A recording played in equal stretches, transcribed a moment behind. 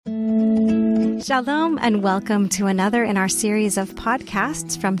Shalom and welcome to another in our series of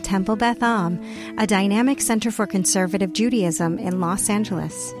podcasts from Temple Beth Am, a dynamic center for conservative Judaism in Los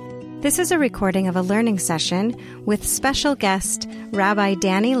Angeles. This is a recording of a learning session with special guest Rabbi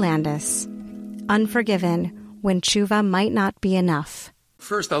Danny Landis, Unforgiven, When Teshuvah Might Not Be Enough.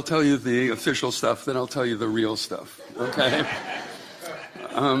 First, I'll tell you the official stuff, then I'll tell you the real stuff, okay?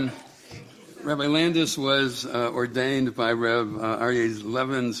 Rabbi Landis was ordained by Reb Aryeh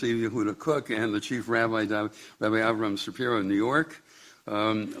Levin, Tzvi Yehuda Cook, and the chief rabbi, Rabbi Avram Shapiro in New York.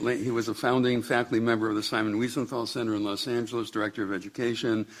 He was a founding faculty member of the Simon Wiesenthal Center in Los Angeles, director of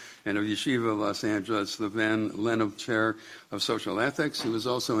education, and of Yeshiva Los Angeles, the Van Lennep Chair of Social Ethics. He was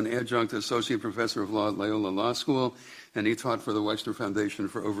also an adjunct associate professor of law at Loyola Law School, and he taught for the Wexner Foundation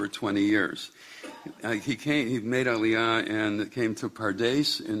for over 20 years. He made Aliyah and came to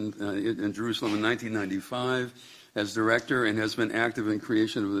Pardes in Jerusalem in 1995 as director, and has been active in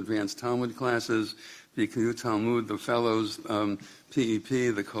creation of advanced Talmud classes, BQ Talmud, the Fellows,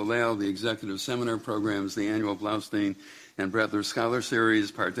 PEP, the Kollel, the Executive Seminar Programs, the annual Blaustein and Brettler Scholar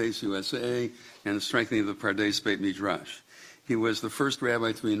Series, Pardes USA, and the Strengthening of the Pardes Beit Midrash. He was the first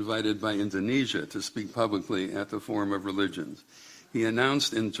rabbi to be invited by Indonesia to speak publicly at the Forum of Religions. He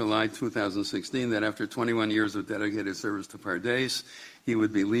announced in July 2016 that after 21 years of dedicated service to Pardes, he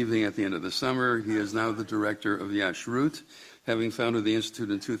would be leaving at the end of the summer. He is now the director of Yashrut, having founded the Institute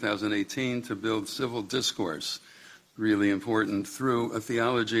in 2018 to build civil discourse, really important, through a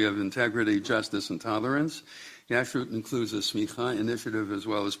theology of integrity, justice, and tolerance. Yashrut includes a Smicha initiative as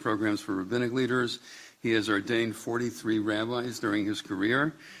well as programs for rabbinic leaders. He has ordained 43 rabbis during his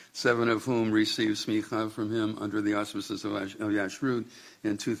career, 7 of whom received smicha from him under the auspices of Yashrut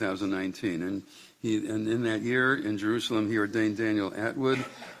in 2019. And in that year in Jerusalem, he ordained Daniel Atwood,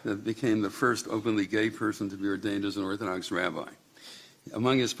 that became the first openly gay person to be ordained as an Orthodox rabbi.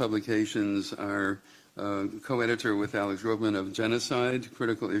 Among his publications are co-editor with Alex Robman of Genocide,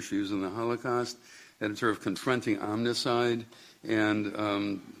 Critical Issues in the Holocaust, editor of Confronting Omnicide, and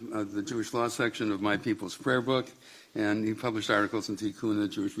the Jewish Law section of My People's Prayer Book, and he published articles in Tikkun, the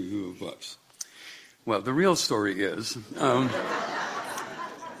Jewish Review of Books. Well, the real story is,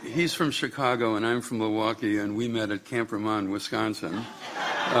 he's from Chicago and I'm from Milwaukee, and we met at Camp Ramon, Wisconsin.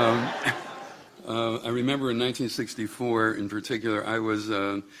 I remember in 1964, in particular, I was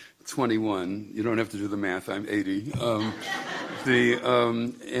 21. You don't have to do the math. I'm 80.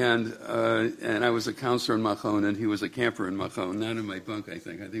 And I was a counselor in Machon, and he was a camper in Machon. Not in my bunk, I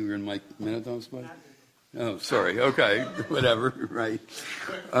think. I think we were in Mike Menadov's bunk. Oh, sorry. Okay, whatever. Right.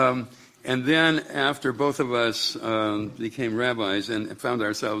 And then after both of us became rabbis and found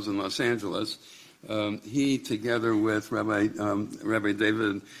ourselves in Los Angeles, he, together with Rabbi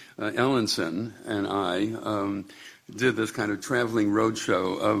David Ellenson, and I, did this kind of traveling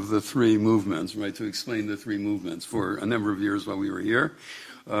roadshow of the three movements, right, to explain the three movements for a number of years while we were here.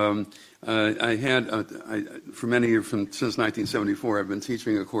 For many years, since 1974, I've been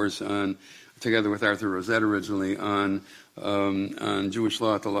teaching a course together with Arthur Rosette originally, on Jewish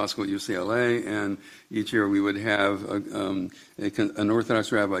law at the law school at UCLA, and each year we would have an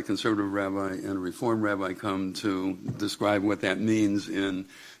Orthodox rabbi, conservative rabbi, and a Reform rabbi come to describe what that means in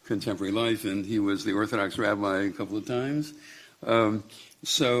contemporary life, and he was the Orthodox rabbi a couple of times.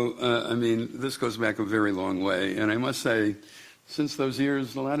 This goes back a very long way, and I must say, since those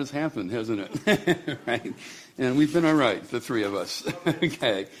years, a lot has happened, hasn't it? Right? And we've been all right, the three of us.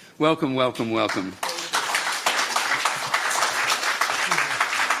 Okay. Welcome, welcome, welcome.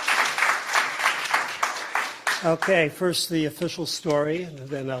 Okay, first the official story, and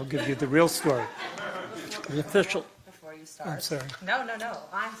then I'll give you the real story. The official. Before you start. I'm sorry. No,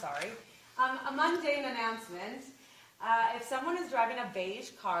 I'm sorry. A mundane announcement. If someone is driving a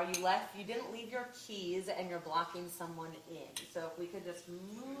beige car, you didn't leave your keys, and you're blocking someone in. So if we could just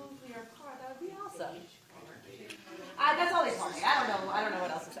move your car, that would be awesome. That's all they told me. I don't know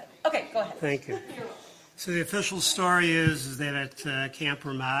what else to say. Okay, go ahead. Thank you. So the official story is that at Camp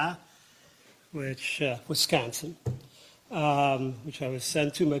Ramah, Wisconsin, which I was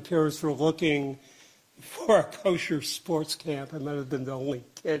sent to, my parents were looking for a kosher sports camp. I might have been the only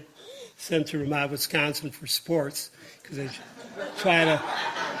kid sent to Ramah, Wisconsin for sports, because they try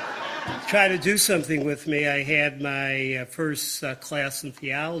to do something with me. I had my first class in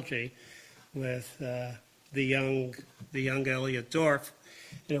theology with the young Elliot Dorff,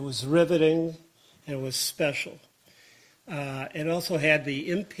 and it was riveting and it was special. It also had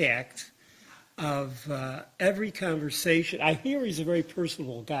the impact of every conversation. I hear he's a very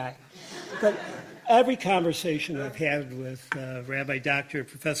personable guy, but every conversation I've had with Rabbi Dr.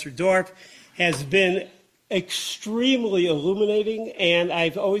 Professor Dorff has been extremely illuminating, and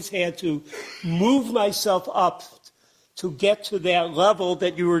I've always had to move myself up to get to that level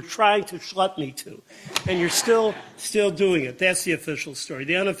that you were trying to schlep me to. And you're still doing it. That's the official story.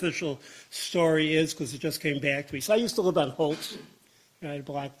 The unofficial story is, because it just came back to me. So I used to live on Holtz, right,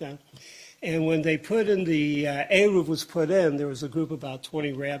 block down. And when they put in the Eruv was put in, there was a group of about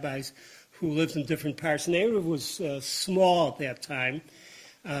 20 rabbis who lived in different parts. And Eruv was small at that time.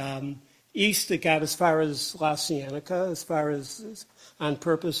 East, it got as far as La Cienega, as far as, on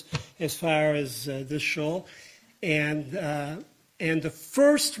purpose, as far as this shoal. And the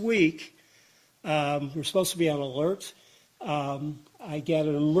first week, we're supposed to be on alert. I get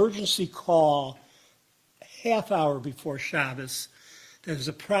an emergency call half hour before Shabbos. There's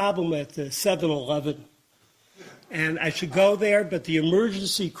a problem at the 7-Eleven. And I should go there, but the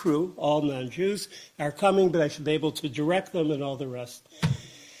emergency crew, all non-Jews, are coming, but I should be able to direct them and all the rest.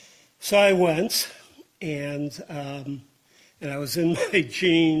 So I went, and I was in my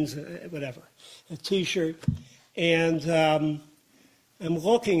jeans, whatever, a T-shirt, and I'm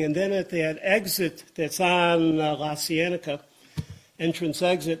looking, and then at that exit that's on La Cienega, entrance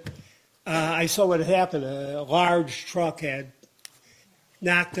exit, I saw what had happened. A large truck had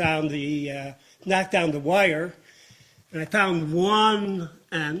knocked down the wire, and I found one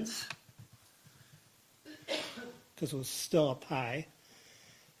end, because it was still up high,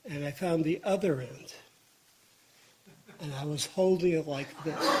 and I found the other end, and I was holding it like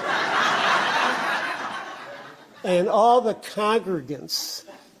this. And all the congregants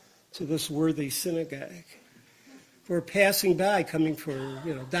to this worthy synagogue were passing by, coming for,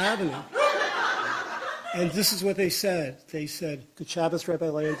 davening. And this is what they said. They said, "Good Shabbos, Rabbi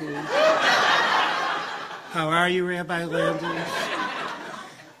Landry." "How are you, Rabbi Landry?"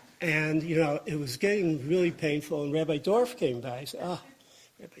 And, it was getting really painful. And Rabbi Dorf came by. I said,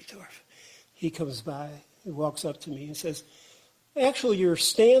 Rabbi Dorf. He comes by. He walks up to me and says, "Actually, your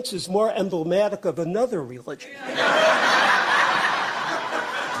stance is more emblematic of another religion."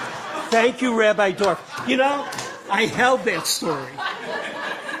 Thank you, Rabbi Dorf. I held that story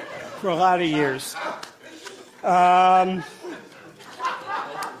for a lot of years.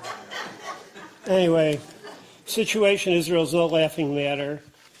 Anyway, situation in Israel is no laughing matter.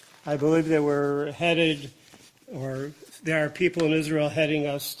 I believe they were headed, or there are people in Israel heading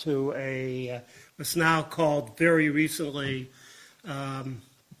us to what's now called very recently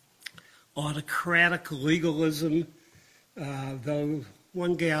autocratic legalism. Though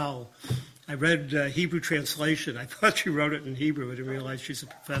one gal, I read Hebrew translation. I thought she wrote it in Hebrew. I didn't realize she's a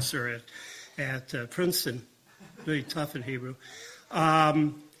professor at Princeton. Really tough in Hebrew.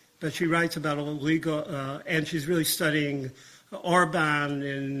 But she writes about illegal, and she's really studying Orban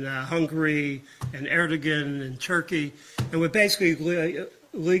in Hungary and Erdogan in Turkey. And with basically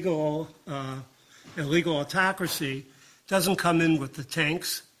illegal autocracy doesn't come in with the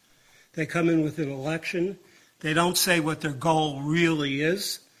tanks. They come in with an election. They don't say what their goal really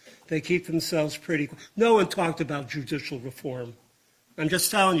is. They keep themselves pretty. No one talked about judicial reform. I'm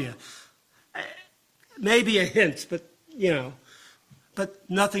just telling you. Maybe a hint, but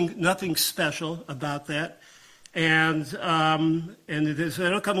nothing special about that. And they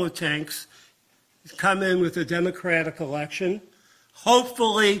don't come with tanks. They come in with a democratic election.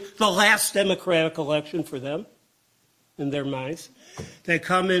 Hopefully, the last democratic election for them, in their minds. They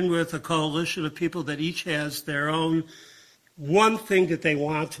come in with a coalition of people that each has their own one thing that they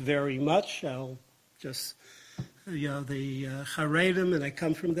want very much. I'll just, the Haredim, and I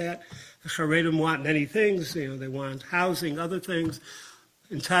come from that. The Haredim want many things. They want housing, other things,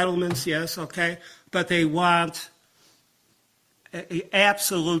 entitlements, yes, okay. But they want an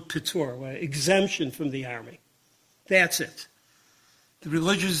absolute patur, exemption from the army. That's it. The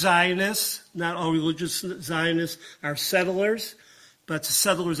religious Zionists, not all religious Zionists are settlers, but the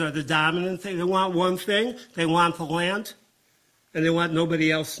settlers are the dominant thing. They want one thing. They want the land, and they want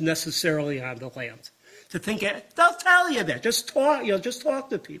nobody else necessarily on the land. To think, they'll tell you that. Just talk. Just talk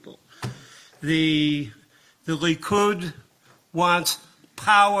to people. The Likud wants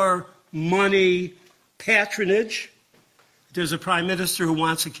power, money, patronage. There's a prime minister who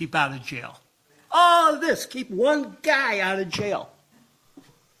wants to keep out of jail. All of this, keep one guy out of jail.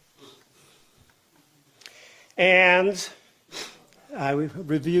 And I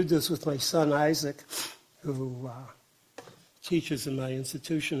reviewed this with my son Isaac, who teaches in my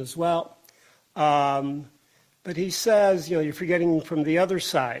institution as well. But he says, you're forgetting from the other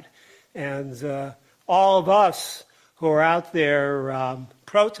side. And all of us who are out there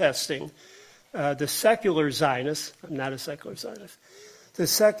protesting, the secular Zionists, I'm not a secular Zionist,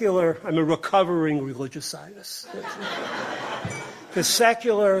 I'm a recovering religious Zionist. The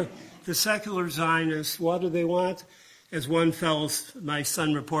secular the secular Zionists, what do they want? As one fellow, my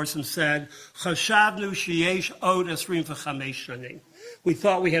son reports him, said, "Chashavnu sheyesh od 25 shanim." We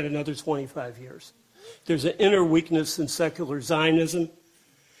thought we had another 25 years. There's an inner weakness in secular Zionism.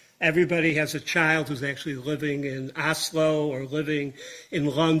 Everybody has a child who's actually living in Oslo or living in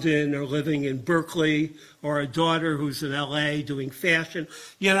London or living in Berkeley, or a daughter who's in LA doing fashion.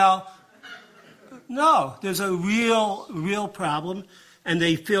 No, there's a real problem, and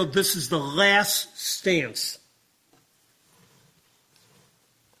they feel this is the last stance.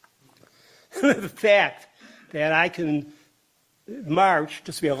 The fact that I can march,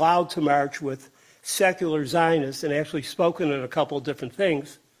 just be allowed to march with secular Zionists and actually spoken at a couple of different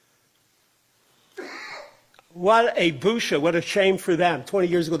things. What a busha, what a shame for them. 20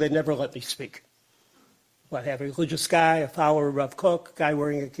 years ago, they never let me speak. What, have a religious guy, a follower of Rav Kook, guy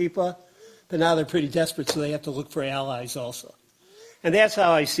wearing a kippah? But now they're pretty desperate, so they have to look for allies also. And that's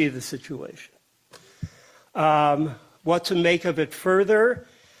how I see the situation. What to make of it further?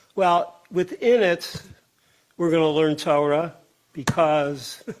 Well, within it, we're going to learn Torah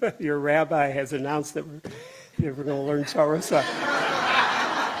because your rabbi has announced that we're going to learn Torah. So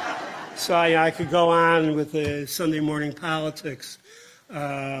I could go on with the Sunday morning politics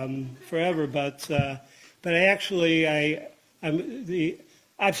forever, but actually I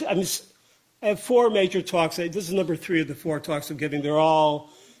have 4 major talks. This is number 3 of the 4 talks I'm giving. They're all,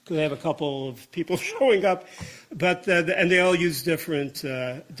 because I have a couple of people showing up, but and they all use different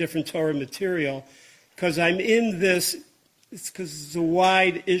Torah material. Because I'm in this, it's because it's a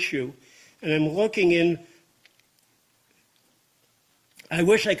wide issue, and I'm looking in. I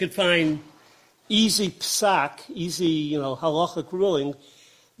wish I could find easy psak, easy, halachic ruling,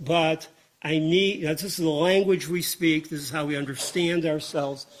 but I need, this is the language we speak, this is how we understand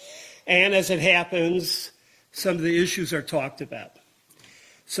ourselves, and as it happens, some of the issues are talked about.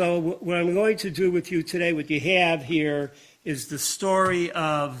 So what I'm going to do with you today, what you have here, is the story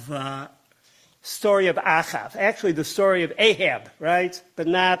of Achav, actually the story of Ahab, right, but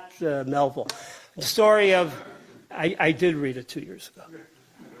not Melville. The story of, I did read it 2 years ago.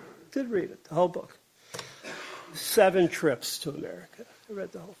 Did read it, the whole book. 7 trips to America. I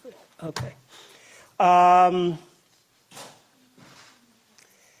read the whole thing. Okay.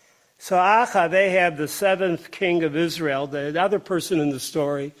 So Achav, Ahab, the 7th king of Israel, the other person in the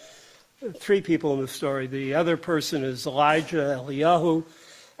story, 3 people in the story. The other person is Elijah, Eliyahu,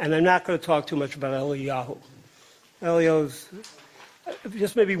 and I'm not going to talk too much about Eliyahu. Eliyahu's,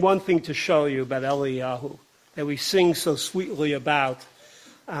 just maybe one thing to show you about Eliyahu that we sing so sweetly about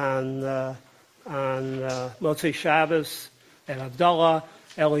on Motzei Shabbos and Havdalah,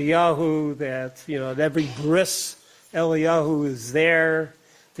 Eliyahu, that, at every bris, Eliyahu is there,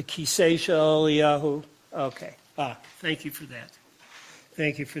 the Kisesha Eliyahu. Okay. Thank you for that.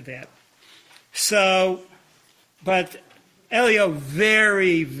 Thank you for that. So, but Eliyahu,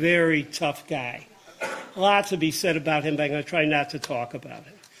 very, very tough guy. A lot to be said about him, but I'm going to try not to talk about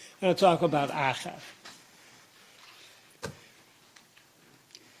it. I'm going to talk about Achav.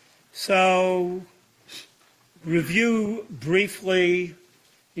 So, review briefly,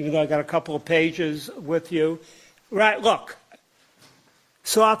 even though I got a couple of pages with you. Right, look,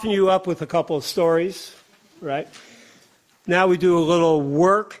 soften you up with a couple of stories, right? Now we do a little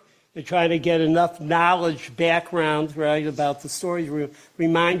work to try to get enough knowledge, background, right, about the stories.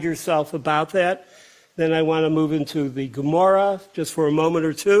 Remind yourself about that. Then I want to move into the Gemara just for a moment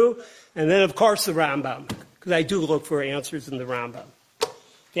or two. And then, of course, the Rambam, because I do look for answers in the Rambam.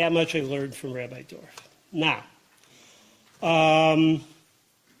 That much I learned from Rabbi Dorf. Now,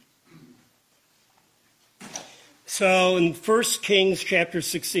 so in 1 Kings chapter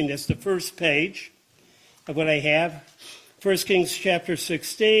 16, that's the first page of what I have. 1 Kings chapter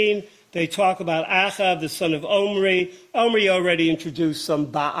 16, they talk about Achav, the son of Omri. Omri already introduced some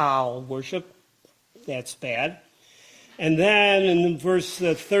Baal worship. That's bad. And then in verse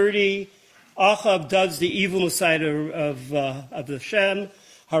 30, Achav does the evil side of the Shem,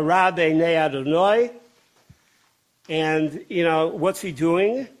 Hara b'nei Adonai. And, what's he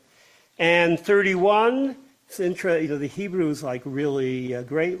doing? And 31, it's the Hebrew is like really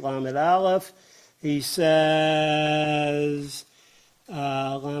great, Lamed Aleph. He says,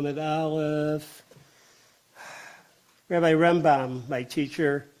 Lamed Aleph, Rabbi Rembam, my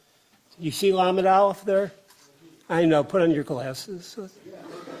teacher. You see Lamed Aleph there? I know, put on your glasses.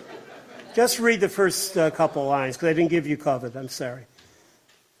 Just read the first couple lines, because I didn't give you covet, I'm sorry.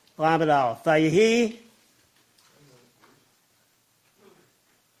 Lamed Aleph. Vayehi.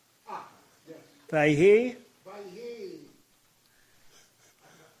 Vayehi. I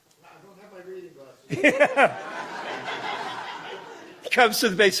don't have my reading glasses. Comes to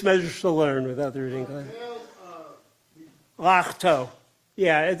the Beis Medrash to learn without reading English. Lachto.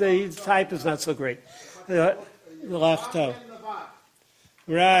 Yeah, the type is not so great. Lachto.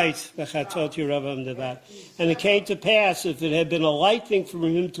 Right. And it came to pass, if it had been a light thing for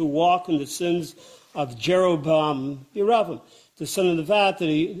him to walk in the sins of Jeroboam, the son of Nevat,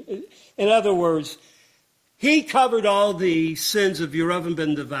 that in other words, he covered all the sins of Yerovam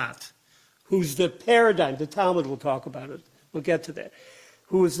ben Nevat, who's the paradigm, the Talmud will talk about it, we'll get to that,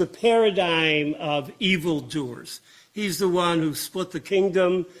 who is the paradigm of evildoers. He's the one who split the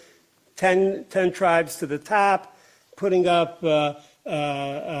kingdom, 10 tribes to the top, putting up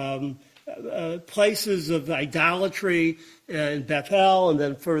places of idolatry in Bethel and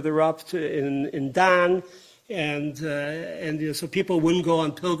then further up in Dan. And so people wouldn't go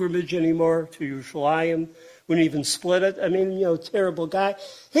on pilgrimage anymore to Yerushalayim, wouldn't even split it. I mean, terrible guy.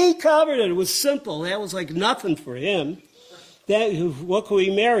 He covered it. It was simple. That was like nothing for him. What could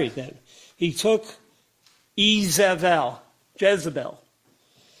he marry then? He took Jezebel.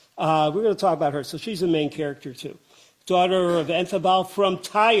 We're going to talk about her. So she's the main character too. Daughter of Enthabal from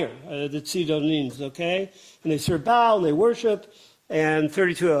Tyre, the Tzidonians, okay? And they serve Baal and they worship. And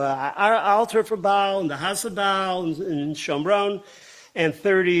 32, altar for Baal and the house of Baal in Shomron. And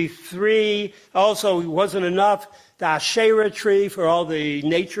 33, also wasn't enough, the Asherah tree for all the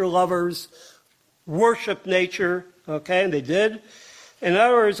nature lovers, worship nature, okay, and they did. In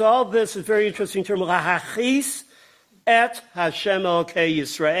other words, all this is very interesting term, lahachis et Hashem Elokei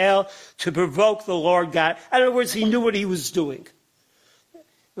Yisrael, to provoke the Lord God. In other words, he knew what he was doing.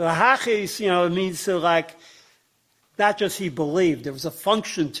 Lahachis, it means to not just he believed, there was a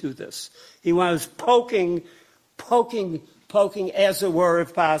function to this. He was poking, as it were,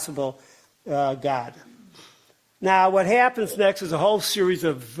 if possible, God. Now, what happens next is a whole series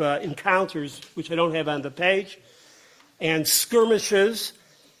of encounters, which I don't have on the page, and skirmishes,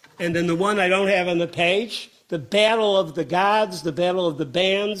 and then the one I don't have on the page, the battle of the gods, the battle of the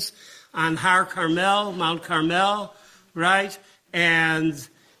bands on Har Carmel, Mount Carmel, right? And,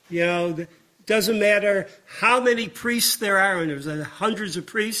 doesn't matter how many priests there are, and there's hundreds of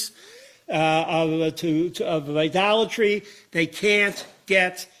priests of idolatry, they can't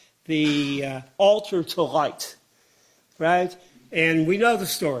get the altar to light, right? And we know the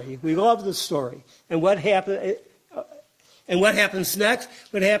story. We love the story. And what happens next?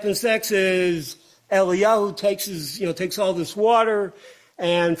 What happens next is Eliyahu takes all this water,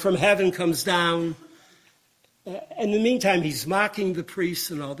 and from heaven comes down. In the meantime, he's mocking the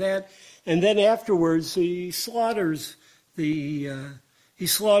priests and all that. And then afterwards, he slaughters the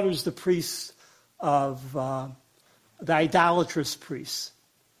priests of the idolatrous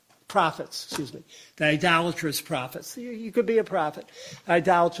prophets. The idolatrous prophets. You could be a prophet,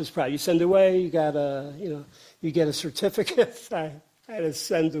 idolatrous prophet. You send away. You got you get a certificate. I had to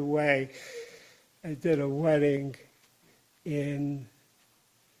send away. I did a wedding in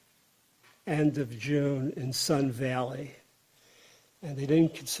end of June in Sun Valley. And they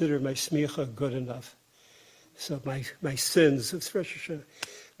didn't consider my smicha good enough. So my sins, it's Rosh Hashanah,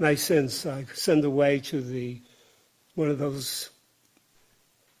 my sins, I send away to one of those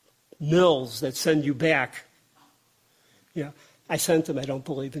mills that send you back. I sent them, I don't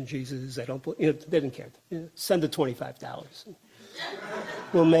believe in Jesus, they didn't care. Send the $25.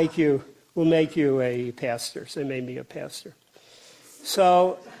 We'll make you a pastor. So they made me a pastor.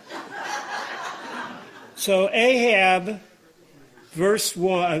 So Ahab, verse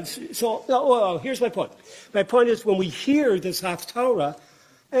 1. So here's my point. My point is when we hear this Haftorah,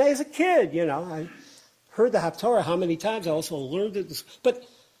 and as a kid, I heard the Haftorah how many times. I also learned it. But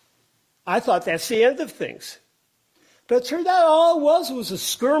I thought that's the end of things. But it turned out all it was a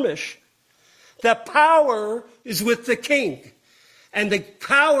skirmish. The power is with the king. And the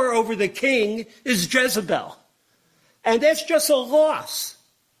power over the king is Jezebel. And that's just a loss.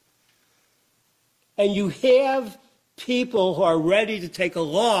 And you have people who are ready to take a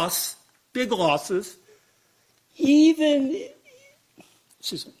loss, big losses, even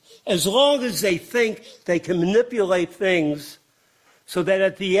as long as they think they can manipulate things so that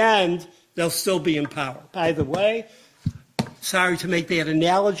at the end they'll still be in power. By the way, sorry to make that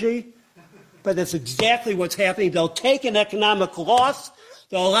analogy, but that's exactly what's happening. They'll take an economic loss.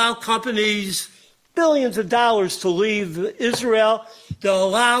 They'll allow companies billions of dollars to leave Israel. They'll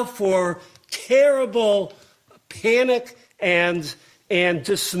allow for terrible panic and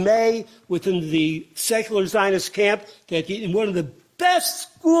dismay within the secular Zionist camp that in one of the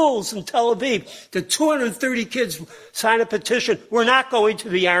best schools in Tel Aviv, the 230 kids sign a petition, we're not going to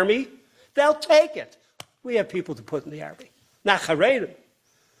the army. They'll take it. We have people to put in the army. Not Haredim.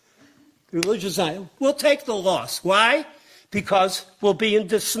 The religious Zion. We'll take the loss. Why? because we'll be in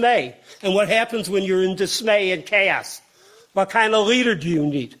dismay. And what happens when you're in dismay and chaos? What kind of leader do you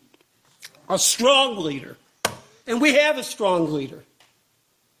need? A strong leader. And we have a strong leader.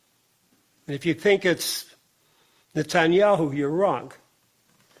 And if you think it's Netanyahu, you're wrong.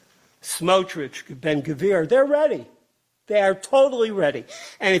 Smotrich, Ben-Gvir, they're ready. They are totally ready.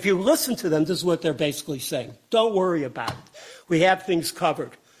 And if you listen to them, this is what they're basically saying. Don't worry about it. We have things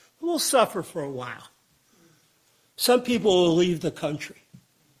covered. We'll suffer for a while. Some people will leave the country.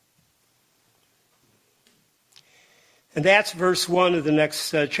 And that's verse 1 of the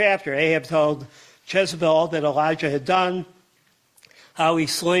next chapter. Ahab told Jezebel all that Elijah had done, how he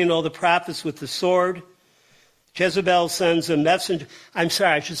slain all the prophets with the sword. Jezebel sends a messenger. I'm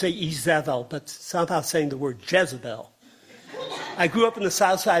sorry, I should say Izebel, but somehow saying the word Jezebel. I grew up in the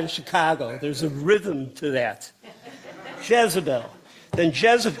south side of Chicago. There's a rhythm to that. Jezebel. Then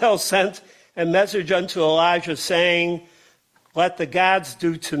Jezebel sent a message unto Elijah saying, let the gods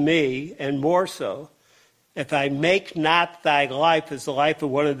do to me, and more so, if I make not thy life as the life of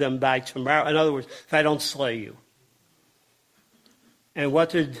one of them by tomorrow. In other words, if I don't slay you. And what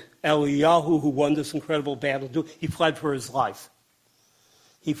did Eliyahu, who won this incredible battle, do? He fled for his life.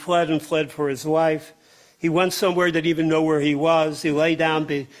 He fled and fled for his life. He went somewhere that didn't even know where he was. He lay down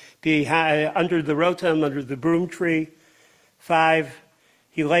behind, under the rotem, under the broom tree. 5,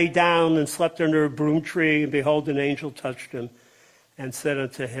 he lay down and slept under a broom tree, and behold, an angel touched him and said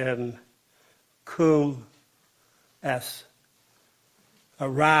unto him, Cum es,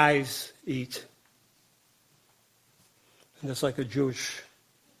 arise, eat. And it's like a Jewish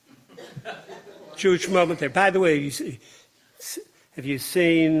moment there. By the way, have you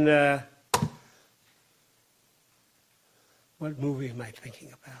seen, what movie am I thinking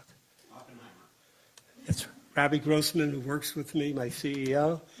about? Oppenheimer. It's Robbie Grossman, who works with me, my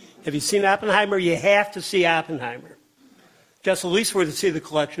CEO. Have you seen Oppenheimer? You have to see Oppenheimer. Just at least to see the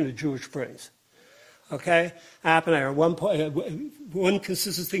collection of Jewish brains. Okay? Oppenheimer. One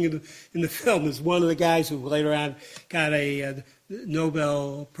consistent thing in the film is one of the guys who later on got a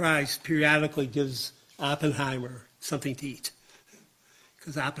Nobel Prize periodically gives Oppenheimer something to eat.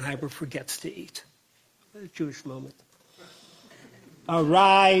 Because Oppenheimer forgets to eat. A Jewish moment.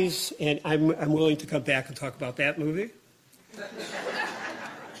 Arise, and I'm willing to come back and talk about that movie.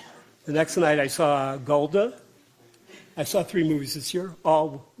 The next night I saw Golda. I saw 3 movies this year,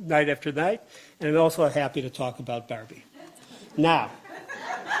 all night after night, and I'm also happy to talk about Barbie. Now,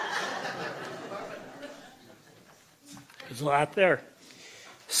 there's a lot there.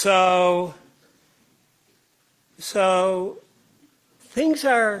 So things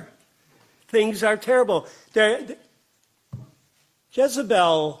are terrible.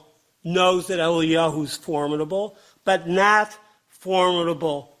 Jezebel knows that Eliyahu's formidable, but not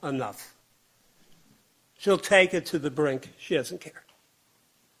formidable enough. She'll take it to the brink. She doesn't care.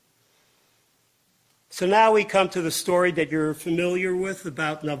 So now we come to the story that you're familiar with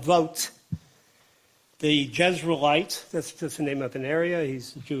about Navot, the Jezreelite. That's just the name of an area.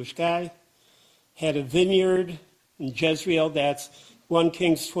 He's a Jewish guy. Had a vineyard in Jezreel. That's 1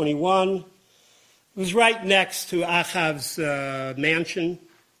 Kings 21. It was right next to Ahab's mansion,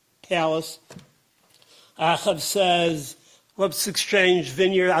 palace. Ahab says, let's exchange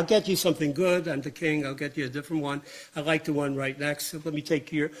vineyard. I'll get you something good. I'm the king. I'll get you a different one. I like the one right next. Let me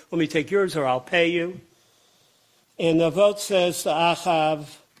take yours or I'll pay you. And Navot says to Ahab,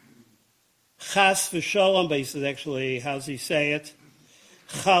 Chas v'sholom, but he says actually, how does he say it?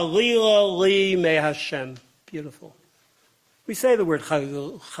 Chalila li me Hashem. Beautiful. We say the word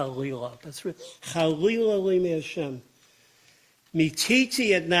chalila. That's right. Chalila li me Hashem.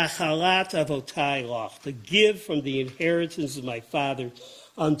 Mititi et nachalat avotai lach, to give from the inheritance of my father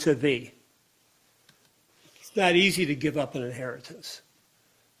unto thee. It's not easy to give up an inheritance.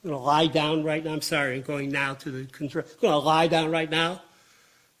 I'm going to lie down right now. I'm sorry, I'm going now to the control. I'm going to lie down right now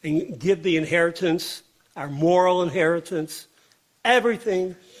and give the inheritance, our moral inheritance,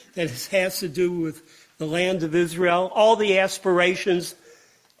 everything that has to do with the land of Israel, all the aspirations,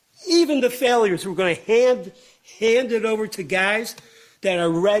 even the failures. We're going to hand it over to guys that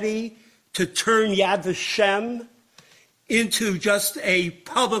are ready to turn Yad Vashem into just a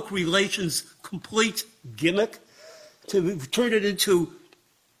public relations complete gimmick, to turn it into,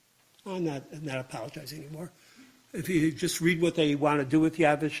 I'm not apologizing anymore. If you just read what they want to do with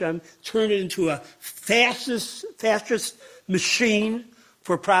Yad Vashem, turn it into a fascist machine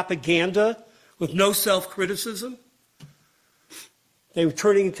for propaganda with no self-criticism. They were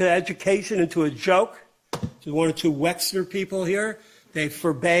turning into education into a joke. To 1 or 2 Wexner people here, they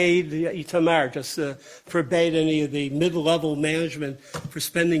forbade Itamar, forbade any of the mid-level management for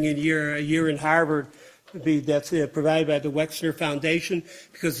spending a year in Harvard That's provided by the Wexner Foundation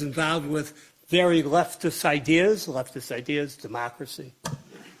because it's involved with very leftist ideas, democracy,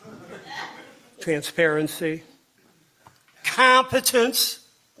 transparency, competence.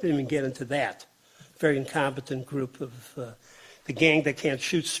 Didn't even get into that. Very incompetent group of the gang that can't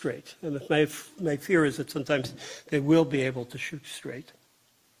shoot straight. And my fear is that sometimes they will be able to shoot straight.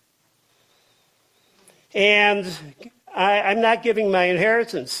 And I'm not giving my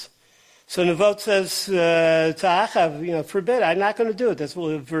inheritance. So Navot says to Achav, forbid, I'm not going to do it. That's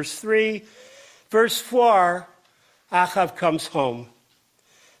verse 3. Verse 4, Achav comes home,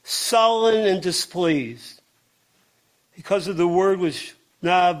 sullen and displeased, because of the word was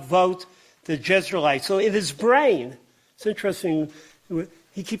Navot, the Jezreelite. So in his brain, it's interesting,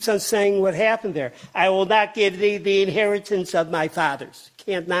 he keeps on saying what happened there. I will not give thee the inheritance of my fathers.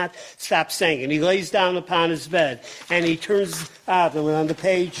 Can't not stop saying. And he lays down upon his bed, and he turns out, and we're on the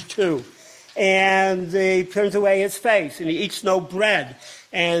page 2. And he turns away his face, and he eats no bread.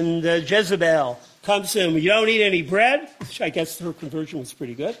 And Jezebel comes to him, you don't eat any bread? Which I guess her conversion was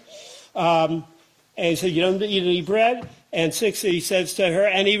pretty good. And he said, you don't eat any bread? And 6, he says to her,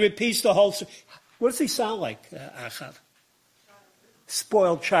 and he repeats the whole story. What does he sound like, Achav?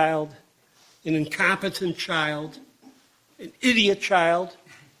 Spoiled child, an incompetent child, an idiot child.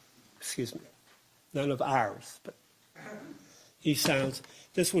 Excuse me, none of ours, but this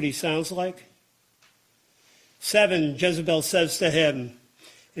is what he sounds like. 7, Jezebel says to him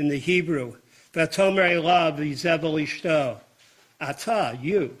in the Hebrew, Vatomer elav Yizebel ishto, Ata,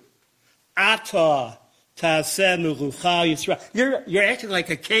 you, Ata ta'aseh melucha Yisrael. You're acting like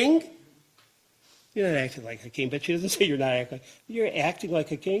a king? You're not acting like a king, but she doesn't say you're not acting. You're acting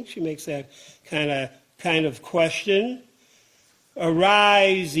like a king. She makes that kind of question.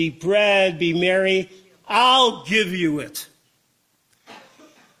 Arise, eat bread, be merry. I'll give you it.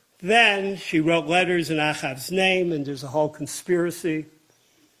 Then she wrote letters in Achav's name, and there's a whole conspiracy.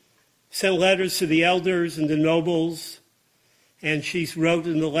 Sent letters to the elders and the nobles, and she wrote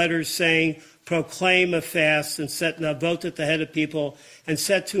in the letters saying, proclaim a fast and set Navot at the head of people, and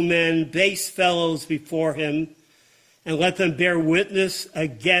set 2 men, base fellows, before him, and let them bear witness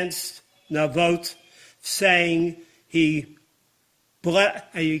against Navot, saying you're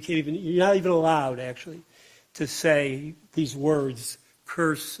not even allowed, actually, to say these words,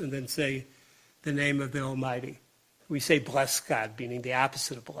 curse, and then say the name of the Almighty. We say bless God, meaning the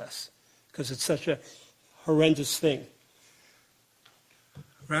opposite of bless, because it's such a horrendous thing.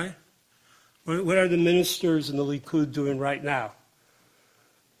 Right? What are the ministers in the Likud doing right now?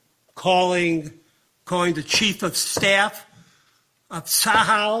 Calling the chief of staff of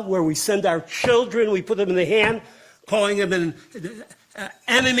Tzahal, where we send our children, we put them in the hand, calling him an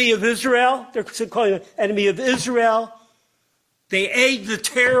enemy of Israel. They're calling him an enemy of Israel. They aid the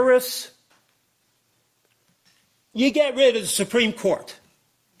terrorists. You get rid of the Supreme Court.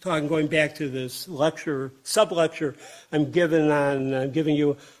 Going back to this sub-lecture I'm giving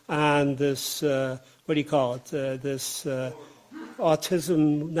you on this, this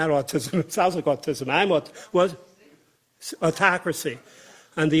autism, not autism, it sounds like autism. Autocracy,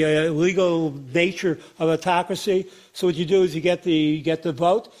 and the legal nature of autocracy. So what you do is you get the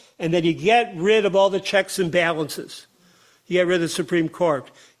vote, and then you get rid of all the checks and balances. You get rid of the Supreme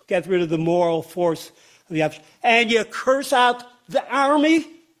Court, get rid of the moral force of the option, and you curse out the army,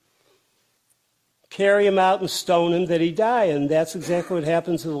 carry him out and stone him that he die. And that's exactly what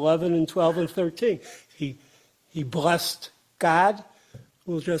happens in 11 and 12 and 13. He blessed God.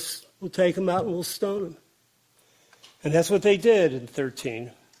 We'll take him out and we'll stone him. And that's what they did in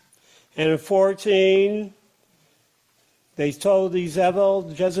 13. And in 14, they told Jezebel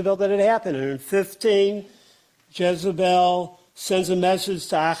that it happened. And in 15, Jezebel sends a message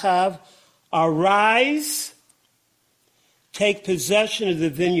to Achav, arise, take possession of the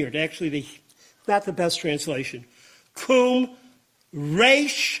vineyard. Actually, not the best translation. Kum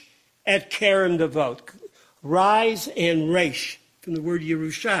reish et kerem devot. Rise and reish, from the word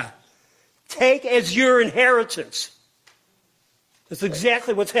Yerusha. Take as your inheritance. That's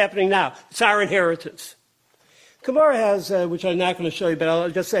exactly what's happening now. It's our inheritance. Gemara has, which I'm not going to show you, but I'll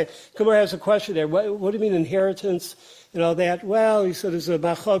just say, Gemara has a question there. What do you mean inheritance and all that? Well, he said there's a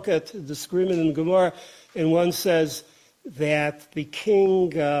machoket, disagreement in Gemara, and one says that the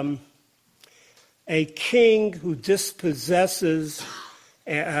king, a king who dispossesses,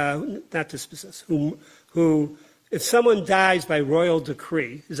 who if someone dies by royal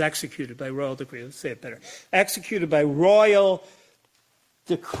decree, is executed by royal decree, let's say it better, executed by royal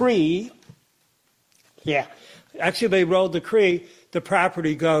decree, actually by royal decree, the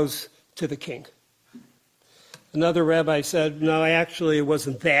property goes to the king. Another rabbi said, no, actually it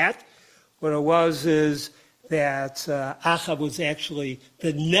wasn't that. What it was is that Achav was actually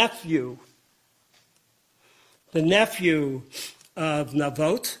the nephew of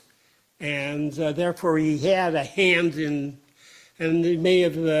Navot, and therefore he had a hand in, and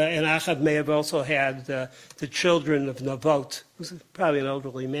Achav may have also had the children of Navot, who was probably an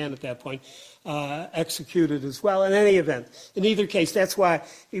elderly man at that point, executed as well. In any event, in either case, that's why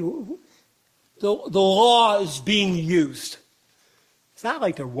the law is being used. It's not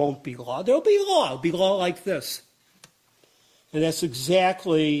like there won't be law. There'll be law. It'll be law like this. And that's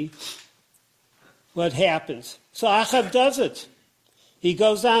exactly what happens. So Achav does it. He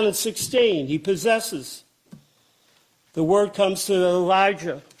goes down in 16. He possesses. The word comes to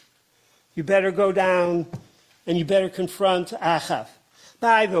Elijah. You better go down and you better confront Achav.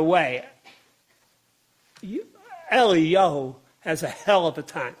 By the way, Eliyahu has a hell of a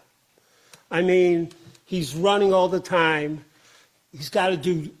time. I mean, he's running all the time. He's got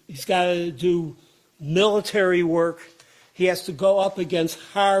to do military work. He has to go up against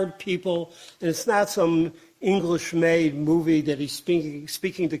hard people, and it's not some English-made movie that he's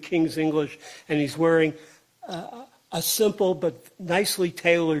speaking the King's English, and he's wearing a simple but nicely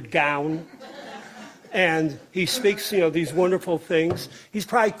tailored gown, and he speaks, these wonderful things. He's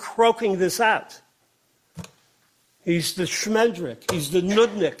probably croaking this out. He's the Shmendrik. He's the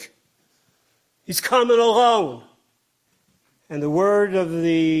Nudnik. He's coming alone. And the word of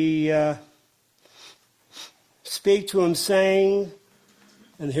the speak to him saying,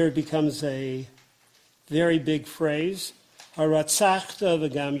 and here it becomes a very big phrase, Haratzachta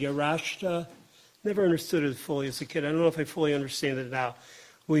v'gam yarashta. Never understood it fully as a kid. I don't know if I fully understand it now.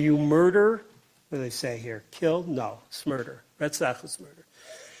 Will you murder? What do they say here? Kill? No, it's murder. Ratzach is murder.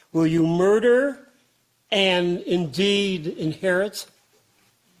 Will you murder and indeed inherit?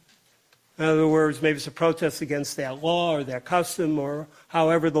 In other words, maybe it's a protest against that law or that custom or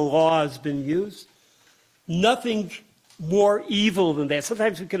however the law has been used. Nothing more evil than that.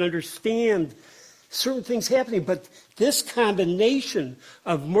 Sometimes we can understand certain things happening, but this combination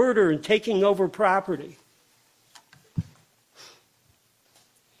of murder and taking over property,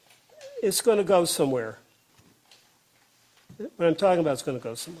 it's going to go somewhere. What I'm talking about is going to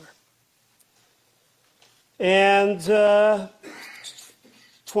go somewhere. And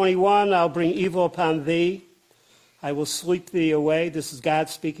 21, I'll bring evil upon thee. I will sweep thee away. This is God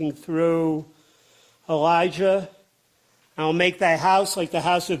speaking through Elijah. I'll make thy house like the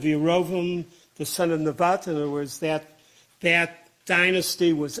house of Yerovim, the son of Nebat. In other words, that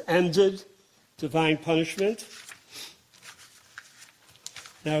dynasty was ended, divine punishment.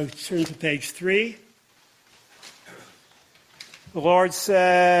 Now turn to page 3. The Lord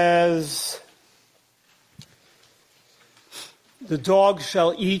says, the dog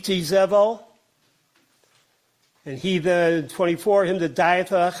shall eat Izebel, and he, 24, him that dieth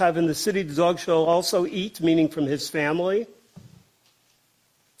Achav in the city, the dog shall also eat, meaning from his family.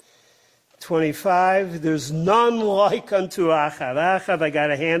 25, there's none like unto Achav. Achav, I got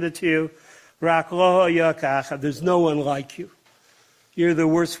to hand it to you. Rak lo hayah k'Achav. There's no one like you. You're the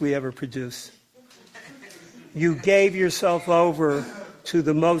worst we ever produced. You gave yourself over to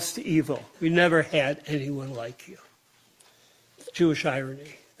the most evil. We never had anyone like you. Jewish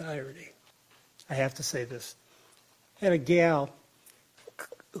irony, the irony. I have to say this. I had a gal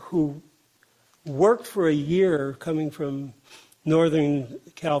who worked for a year coming from Northern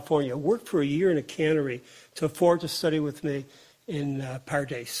California, worked for a year in a cannery to afford to study with me in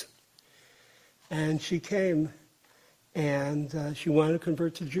Pardes. And she came and she wanted to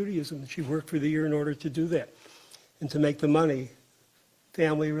convert to Judaism. She worked for the year in order to do that and to make the money.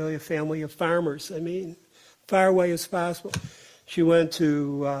 Family, really a family of farmers. I mean, far away as possible. She went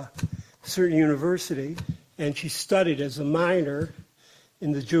to a certain university and she studied as a minor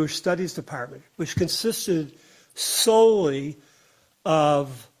in the Jewish Studies Department, which consisted solely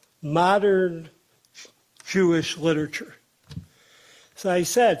of modern Jewish literature. So I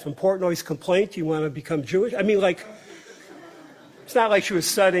said, from Portnoy's Complaint, you want to become Jewish? I mean, like, it's not like she was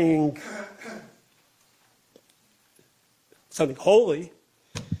studying something holy.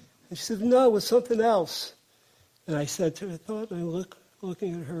 And she said, no, it was something else. And I said to her, I thought, and I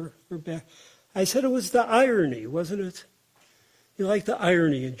looking at her back, I said, it was the irony, wasn't it? You like the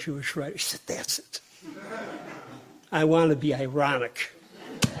irony in Jewish writing? She said, that's it. I want to be ironic.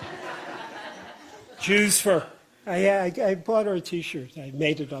 Jews for, I bought her a T-shirt. I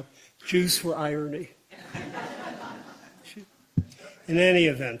made it up. Jews for irony. In any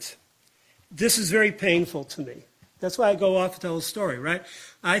event, this is very painful to me. That's why I go off and tell a story, right?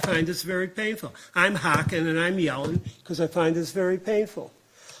 I find this very painful. I'm hawking and I'm yelling because I find this very painful.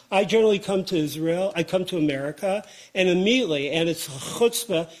 I generally come to Israel, I come to America, and immediately, and it's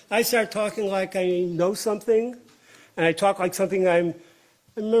chutzpah, I start talking like I know something, and I talk like something I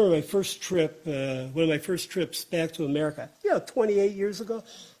remember my first trip, one of my first trips back to America, 28 years ago.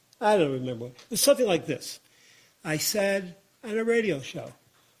 I don't remember. It was something like this. I said on a radio show,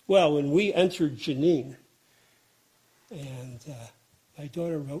 well, when we entered Jenin, and my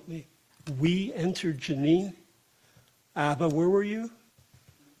daughter wrote me, we entered Jenin? But where were you?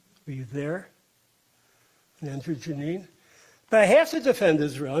 Were you there? And entered Jenin? But I have to defend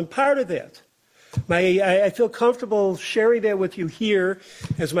Israel. I'm part of that. I feel comfortable sharing that with you here,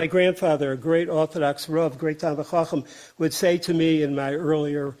 as my grandfather, a great Orthodox Rav, great Talmid Chacham, would say to me in my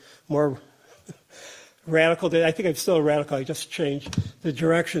earlier, more radical days. I think I'm still a radical. I just changed the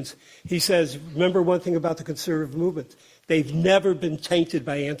directions. He says, remember one thing about the conservative movement. They've never been tainted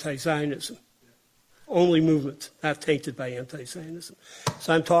by anti-Zionism. Only movement, not tainted by anti-Zionism.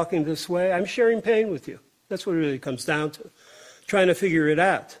 So I'm talking this way. I'm sharing pain with you. That's what it really comes down to. Trying to figure it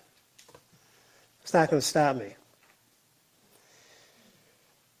out. It's not going to stop me.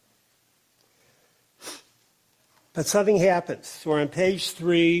 But something happens. So we're on page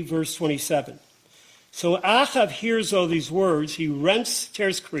 3, verse 27. So Achav hears all these words. He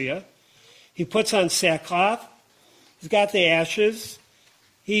tears kriya. He puts on sackcloth. He's got the ashes.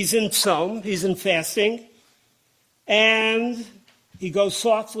 He's in tzom. He's in fasting. And he goes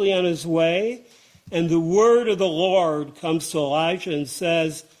softly on his way. And the word of the Lord comes to Elijah and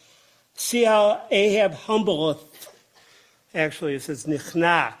says, see how Ahab humbleth. Actually, it says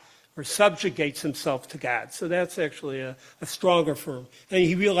nichna, or subjugates himself to God. So that's actually a stronger form. And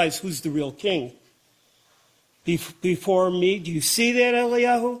he realized who's the real king. Before me, do you see that,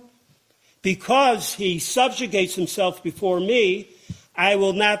 Eliyahu? Because he subjugates himself before me, I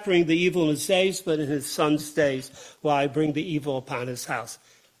will not bring the evil in his days, but in his son's days will I bring the evil upon his house.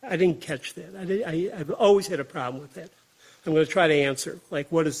 I didn't catch that. I've always had a problem with that. I'm going to try to answer.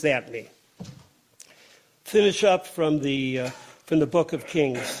 What does that mean? Finish up from the book of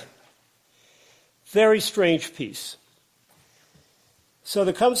Kings. Very strange piece. So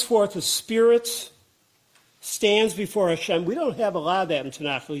there comes forth a spirit, stands before Hashem. We don't have a lot of that in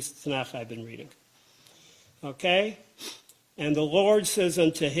Tanakh, at least the Tanakh I've been reading. Okay? And the Lord says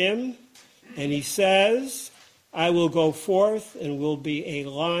unto him, and he says, I will go forth and will be a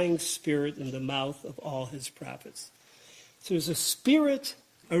lying spirit in the mouth of all his prophets. So there's a spirit,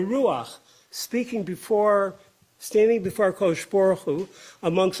 a ruach, standing before Kodesh Baruch Hu,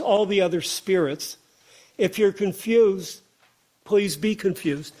 amongst all the other spirits. If you're confused, please be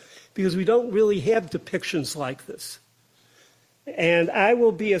confused, because we don't really have depictions like this. And I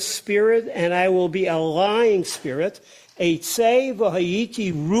will be a spirit, and I will be a lying spirit. Eitzei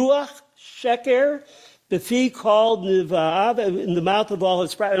v'hayiti ruach sheker, befi called niva'av, in the mouth of all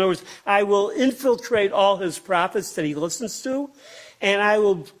his prophets. In other words, I will infiltrate all his prophets that he listens to, and I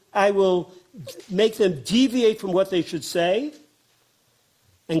will make them deviate from what they should say.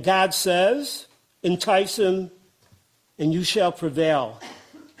 And God says, entice him, and you shall prevail.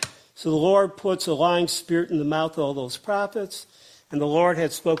 So the Lord puts a lying spirit in the mouth of all those prophets, and the Lord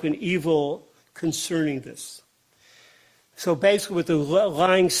had spoken evil concerning this. So basically what the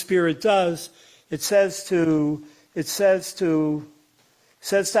lying spirit does, it says to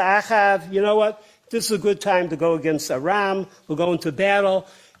Achav, you know what? This is a good time to go against Aram. We'll go into battle.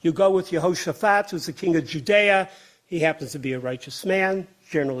 You go with Yehoshaphat, who's the king of Judea. He happens to be a righteous man,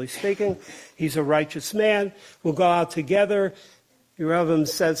 generally speaking. He's a righteous man. We'll go out together. Yerovam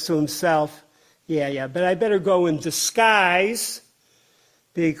says to himself, yeah, but I better go in disguise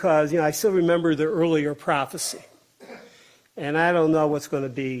because, I still remember the earlier prophecy. And I don't know what's going to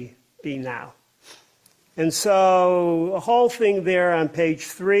be now. And so a whole thing there on page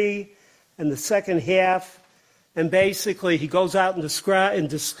 3 and the second half. And basically he goes out in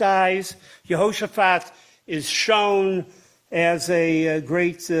disguise. Yehoshaphat is shown as a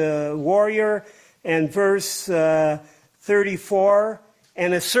great warrior. And verse 34,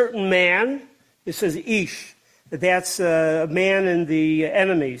 and a certain man, it says Ish, that's a man in the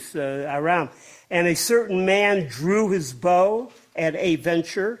enemies, Aram. And a certain man drew his bow at a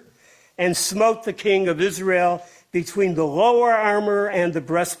venture and smote the king of Israel between the lower armor and the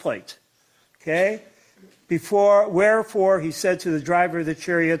breastplate. Okay? Wherefore he said to the driver of the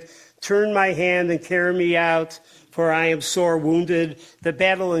chariot, turn my hand and carry me out, for I am sore wounded. The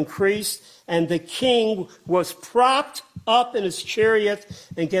battle increased, and the king was propped up in his chariot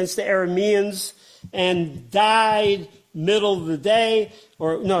against the Arameans and died middle of the day,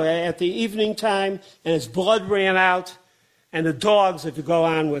 at the evening time, and his blood ran out, and the dogs, if you go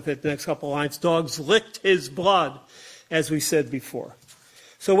on with it, the next couple of lines, dogs licked his blood, as we said before.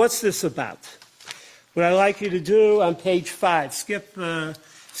 So what's this about? What I'd like you to do on page 5, skip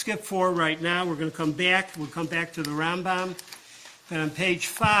 4 right now. We're going to come back. We'll come back to the Rambam. And on page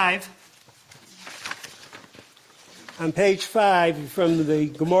 5 from the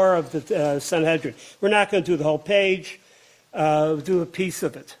Gemara of the Sanhedrin. We're not going to do the whole page. We'll do a piece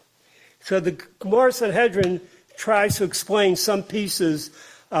of it. So the Gemara Sanhedrin tries to explain some pieces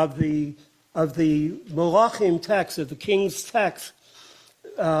of the Malachim text, of the king's text.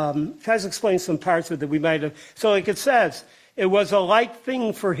 Tries to explain some parts of it that we might have. So like it says, it was a light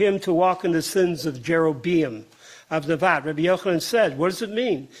thing for him to walk in the sins of Jeroboam, of Nevat. Rabbi Yochanan said, what does it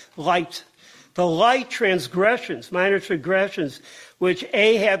mean? Light. The light transgressions, minor transgressions, which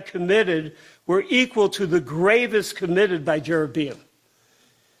Ahab committed were equal to the gravest committed by Jeroboam.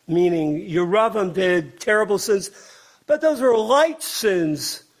 Meaning, Yeroboam did terrible sins, but those were light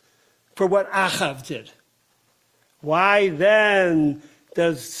sins for what Achav did. Why then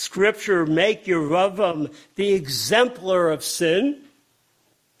does Scripture make Yeroboam the exemplar of sin?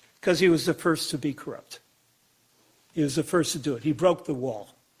 Because he was the first to be corrupt. He was the first to do it. He broke the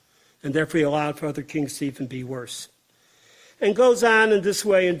wall. And therefore he allowed for other kings to even be worse. And goes on in this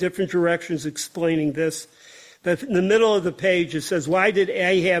way in different directions explaining this. But in the middle of the page it says, why did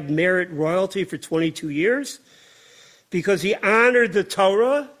Ahab merit royalty for 22 years? Because he honored the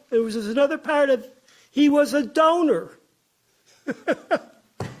Torah. There was another part of, he was a donor.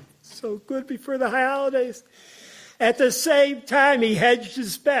 So good before the holidays. At the same time, he hedged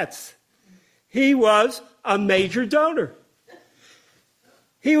his bets. He was a major donor.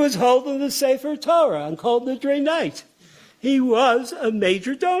 He was holding the Sefer Torah on Kol Nidrei night. He was a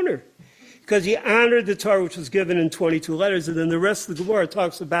major donor because he honored the Torah, which was given in 22 letters. And then the rest of the Gemara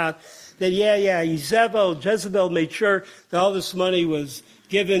talks about that, Jezebel made sure that all this money was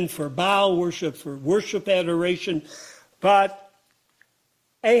given for Baal worship, for worship adoration. But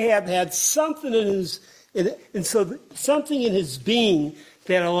Ahab had something something in his being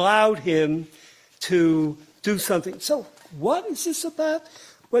that allowed him to do something. So what is this about?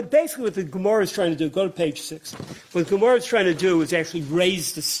 Well, basically what the Gemara is trying to do, go to page 6. What the Gemara is trying to do is actually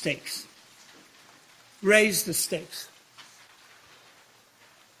raise the stakes. Raise the stakes.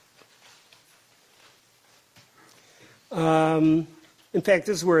 In fact,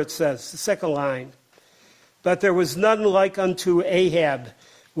 this is where it says, the second line. But there was none like unto Ahab,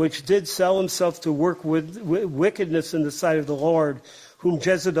 which did sell himself to work with wickedness in the sight of the Lord, whom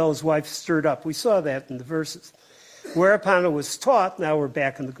Jezebel's wife stirred up. We saw that in the verses. Whereupon it was taught, now we're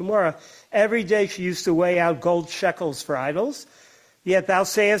back in the Gemara, every day she used to weigh out gold shekels for idols. Yet thou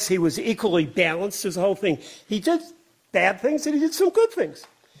sayest he was equally balanced. There's the whole thing. He did bad things and he did some good things.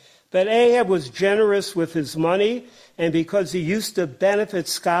 But Ahab was generous with his money, and because he used to benefit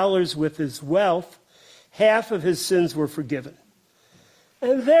scholars with his wealth, half of his sins were forgiven.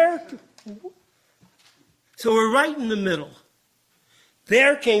 And so we're right in the middle.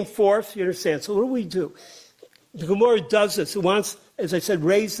 There came forth, you understand, so what do we do? The Gemara does this. It wants, as I said,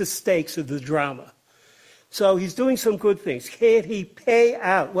 raise the stakes of the drama. So he's doing some good things. Can he pay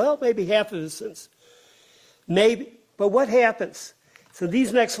out? Well, maybe half of his sins. Maybe. But what happens? So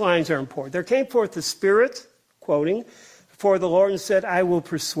these next lines are important. There came forth the Spirit, quoting, before the Lord and said, I will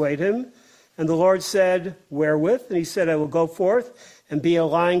persuade him. And the Lord said, wherewith? And he said, I will go forth and be a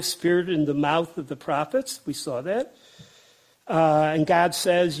lying spirit in the mouth of the prophets. We saw that. And God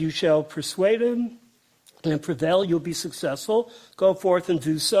says, you shall persuade him and prevail, you'll be successful. Go forth and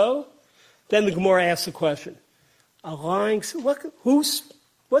do so. Then the Gemara asks the question, a lying,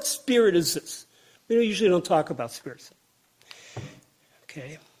 what spirit is this? We usually don't talk about spirits.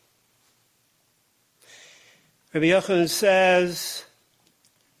 Okay. Rabbi Yochanan says,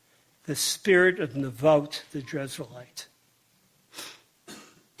 the spirit of Nevot, the Jezreelite.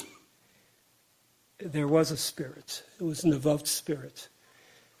 There was a spirit. It was Nevot's spirit.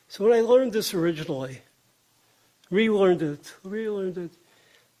 So when I learned this originally, relearned it,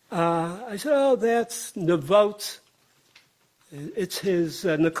 I said, oh, that's Nevot. It's his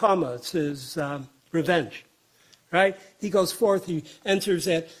nakama, it's his revenge, right? He goes forth, he enters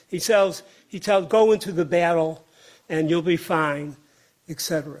it, he tells, go into the battle and you'll be fine,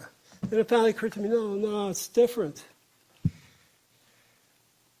 etc. Then it finally occurred to me, no, it's different.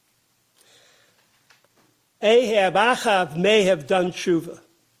 Achav may have done Teshuvah.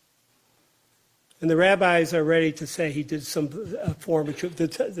 And the rabbis are ready to say he did some form of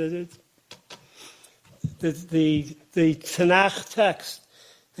Teshuvah. The Tanakh text,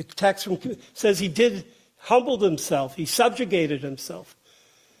 the text says he humbled himself, he subjugated himself.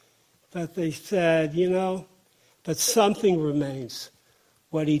 But they said, but something remains.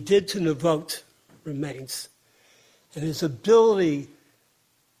 What he did to Nevot remains. And his ability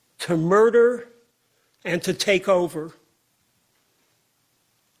to murder and to take over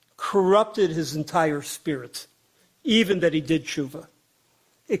corrupted his entire spirit, even that he did Teshuvah.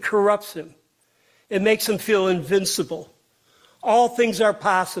 It corrupts him. It makes him feel invincible. All things are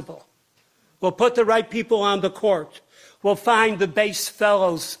possible. We'll put the right people on the court. We'll find the base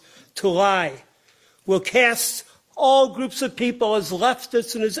fellows to lie. We'll cast all groups of people as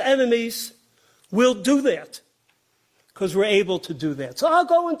leftists and as enemies. We'll do that because we're able to do that. So I'll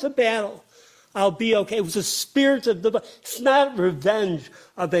go into battle. I'll be okay. It was a spirit of Nevot. It's not revenge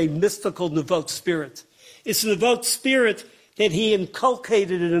of a mystical Nevot spirit. It's a Nevot spirit that he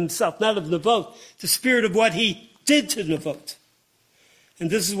inculcated in himself, not of Nevot, the spirit of what he did to Nevot. And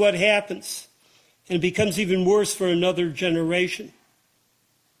this is what happens. And it becomes even worse for another generation.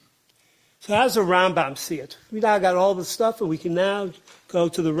 So how does the Rambam see it? We now got all the stuff, and we can now go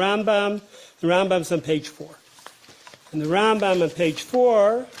to the Rambam. The Rambam's on page 4. And the Rambam on page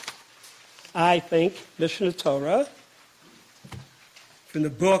 4, I think, Mishnah Torah, from the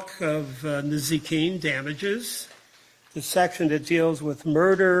book of Nezikin, damages, the section that deals with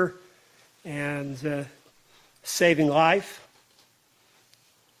murder and saving life.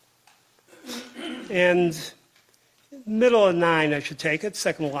 And middle of 9, I should take it,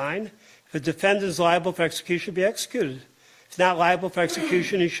 second line. If a defendant is liable for execution, be executed. If not liable for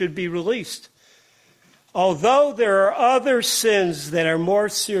execution, he should be released. Although there are other sins that are more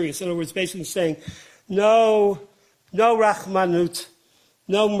serious, in other words, basically saying no rachmanut,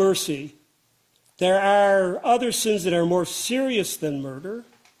 no mercy, there are other sins that are more serious than murder.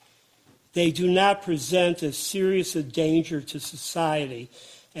 They do not present as serious a danger to society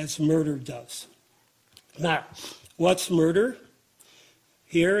as murder does. Now, what's murder?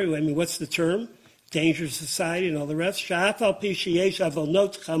 Here, what's the term? Danger to society and all the rest. Even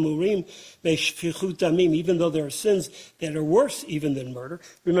though there are sins that are worse even than murder.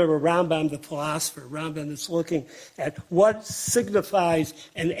 Remember Rambam, the philosopher, Rambam is looking at what signifies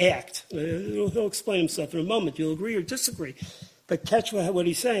an act. He'll explain himself in a moment. You'll agree or disagree. But catch what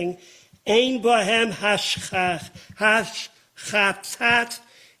he's saying. Ein bohem hashchatat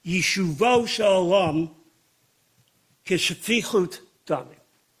yishuvo shalom k'shefichut damim.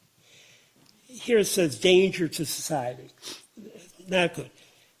 Here it says danger to society. Not good.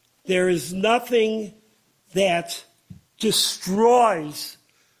 There is nothing that destroys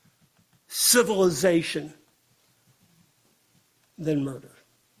civilization than murder.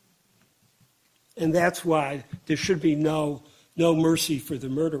 And that's why there should be no mercy for the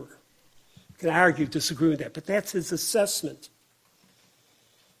murderer. You can argue, disagree with that, but that's his assessment.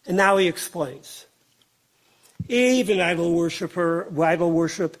 And now he explains. Even idol worship,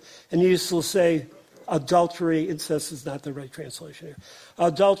 and you will say adultery, incest is not the right translation here.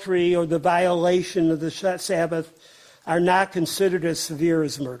 Adultery or the violation of the Sabbath are not considered as severe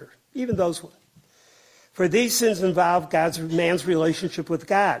as murder, even those ones. For these sins involve man's relationship with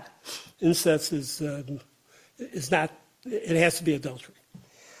God. Incest is not, it has to be adultery.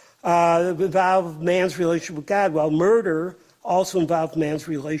 Involve man's relationship with God, while murder also involves man's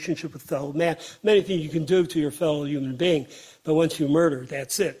relationship with fellow man. Many things you can do to your fellow human being, but once you murder,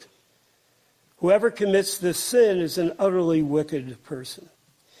 that's it. Whoever commits this sin is an utterly wicked person.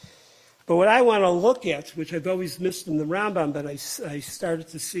 But what I want to look at, which I've always missed in the Rambam, but I started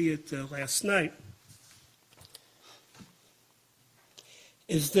to see it last night,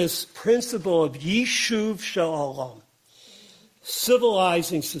 is this principle of Yishuv Shalom,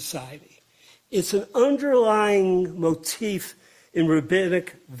 civilizing society. It's an underlying motif in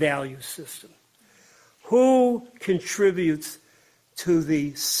rabbinic value system. Who contributes to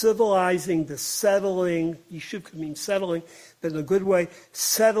the civilizing, the settling, Yishuv could mean settling, but in a good way,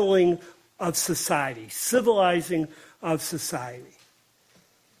 settling of society, civilizing of society.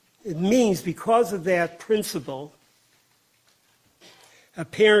 It means because of that principle, a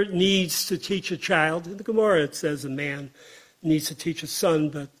parent needs to teach a child. In the Gemara it says a man needs to teach a son,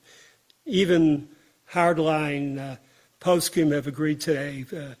 but even hardline poskim have agreed today.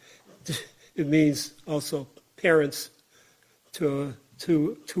 It means also parents to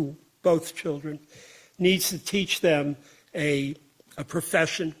both children needs to teach them a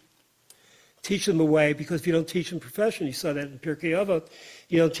profession, teach them a way, because if you don't teach them a profession, you saw that in Pirkei Avot,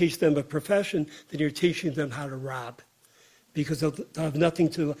 you don't teach them a profession, then you're teaching them how to rob, because they'll have nothing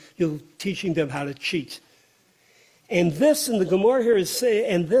to, you're teaching them how to cheat. And this in the Gemara here is saying,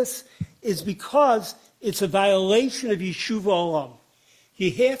 and this is because it's a violation of Yishuv Olam.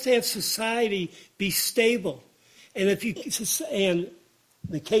 You have to have society be stable. And in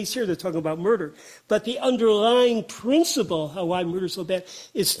the case here, they're talking about murder. But the underlying principle, why murder is so bad,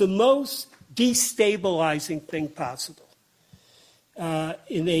 it's the most destabilizing thing possible.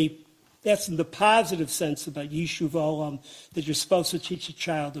 that's in the positive sense about Yishuv Olam, that you're supposed to teach a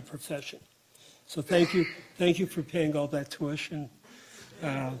child a profession. So thank you for paying all that tuition.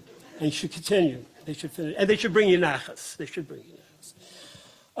 And you should continue. They should finish. And they should bring you nachas.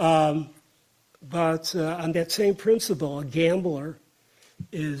 But on that same principle, a gambler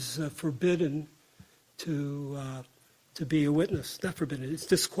is forbidden to be a witness. Not forbidden, it's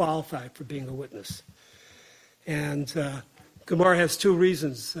disqualified for being a witness. And Gemara has two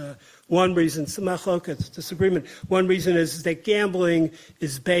reasons. One reason, it's a machloket, disagreement. One reason is that gambling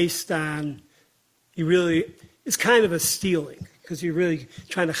is based on, it's kind of a stealing, because you're really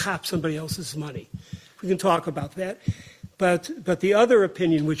trying to chop somebody else's money. We can talk about that. But the other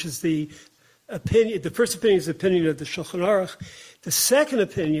opinion, which is the first opinion is the opinion of the Shulchan Aruch. The second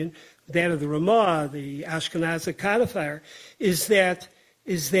opinion, that of the Ramah, the Ashkenazic codifier, is that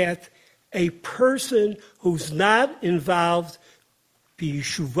a person who's not involved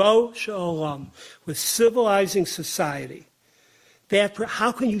b'yeshuvo she'olam, with civilizing society,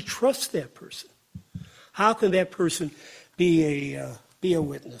 how can you trust that person? How can that person be a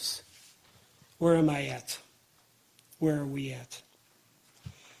witness? Where am I at? Where are we at?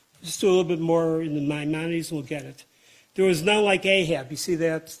 Just do a little bit more in the Maimonides and we'll get it. There was none like Ahab. You see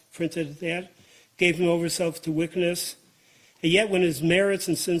that printed there? Gave him over himself to wickedness. And yet when his merits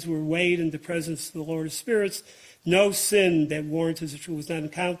and sins were weighed in the presence of the Lord of Spirits, no sin that warranted it was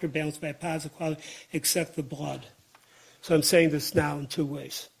not counterbalanced by a positive quality except the blood. So I'm saying this now in two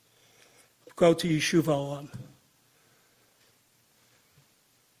ways. Go to Yeshuv Olam.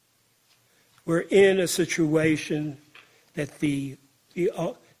 We're in a situation that we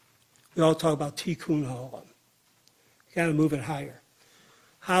all talk about tikkun ha'olam. You got to move it higher.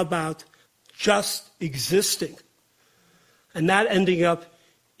 How about just existing and not ending up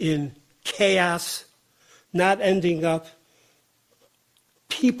in chaos, not ending up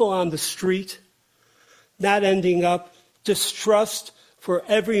people on the street, not ending up distrust for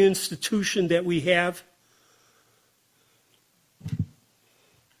every institution that we have?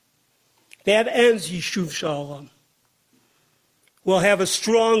 That ends Yishuv Shalom. We'll have a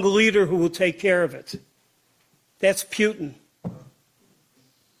strong leader who will take care of it. That's Putin.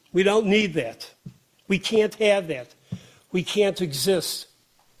 We don't need that. We can't have that. We can't exist.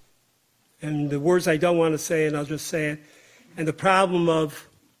 And the words I don't want to say, and I'll just say it. And the problem of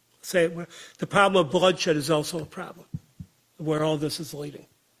bloodshed is also a problem, where all this is leading.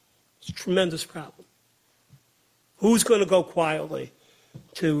 It's a tremendous problem. Who's going to go quietly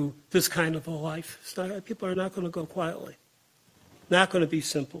to this kind of a life? People are not going to go quietly. Not going to be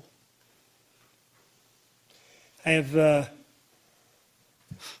simple. I have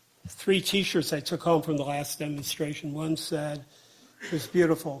 3 T-shirts I took home from the last demonstration. One said, it was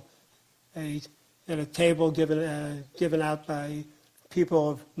beautiful, at a table given out by people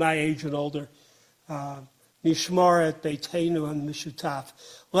of my age and older. Nishmar et Beitenu and Mishutaf.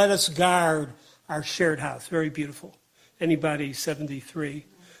 Let us guard our shared house. Very beautiful. Anybody 73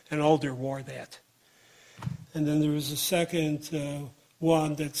 and older wore that. And then there was a second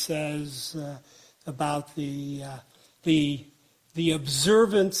one that says about the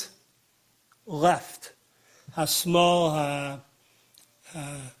observant left, how small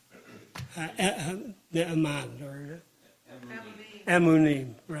Eman or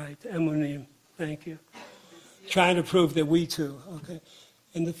Emunim, right? Emunim. Thank you. Trying to prove that we too. Okay.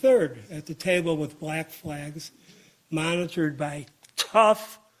 And the third, at the table with black flags, monitored by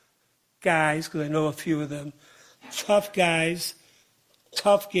tough guys, because I know a few of them, tough guys,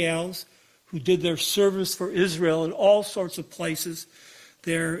 tough gals, who did their service for Israel in all sorts of places.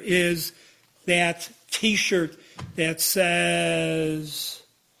 There is that T-shirt that says,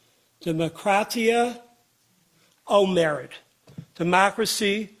 Demokratia or merit,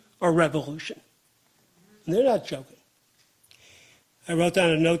 democracy or revolution. And they're not joking. I wrote down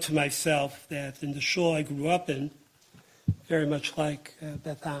a note to myself that in the shul I grew up in, very much like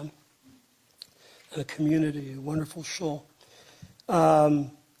Beth Am, a community, a wonderful shul, the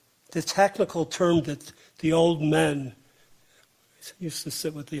technical term that the old men used to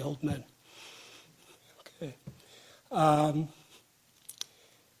sit with the old men. Okay.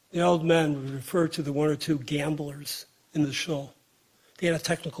 The old men would refer to the 1 or 2 gamblers in the shul. They had a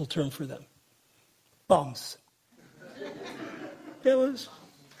technical term for them. Bums. I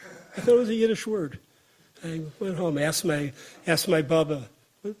thought it was a Yiddish word. I went home, asked my Bubba,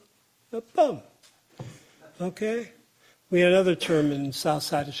 a bum. Okay? We had another term in the south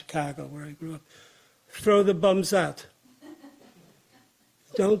side of Chicago where I grew up. Throw the bums out.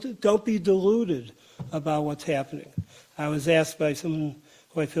 Don't be deluded about what's happening. I was asked by someone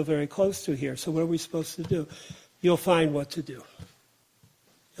who I feel very close to here, so what are we supposed to do? You'll find what to do.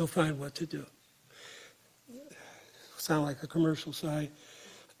 They'll find what to do. Sound like a commercial side.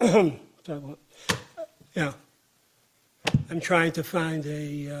 Yeah. I'm trying to find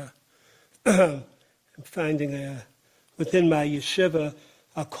within my yeshiva,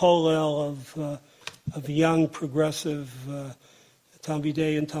 a kollel of young progressive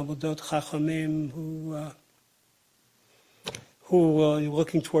Talmidei and Talmudot Chachamim who are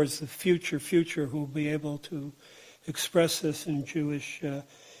looking towards the future, who will be able to express this in Jewish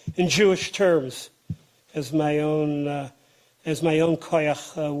terms as my own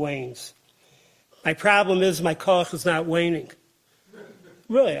koyach wanes. My problem is my koyach is not waning.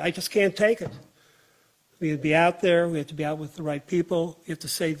 Really, I just can't take it. We have to be out there. We have to be out with the right people. We have to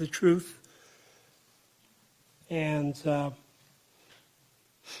say the truth. And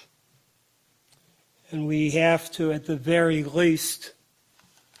we have to, at the very least,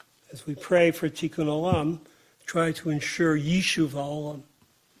 as we pray for Tikkun Olam, try to ensure Yishuv Olam.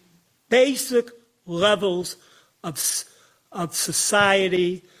 Basic levels of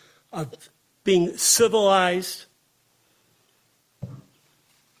society, of being civilized.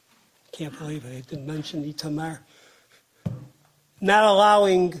 Can't believe I didn't mention Itamar. Not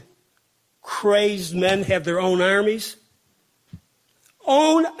allowing crazed men have their own armies.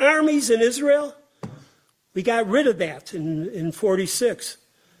 Own armies in Israel? We got rid of that in 46.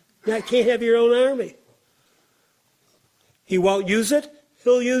 You can't have your own army. He won't use it,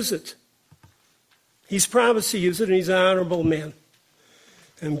 he'll use it. He's promised to use it, and he's an honorable man.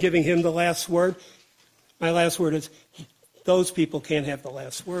 I'm giving him the last word. My last word is, those people can't have the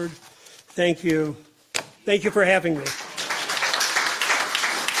last word. Thank you. Thank you for having me.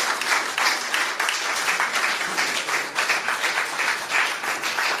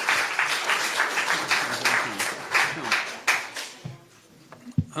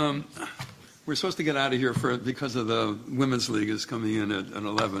 We're supposed to get out of here because of the Women's League is coming in at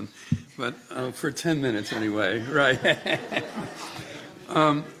 11, but for 10 minutes anyway, right?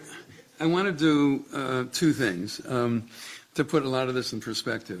 I want to do two things to put a lot of this in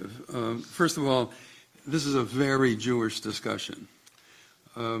perspective. First of all, this is a very Jewish discussion.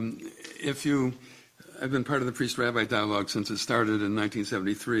 I've been part of the Priest-Rabbi Dialogue since it started in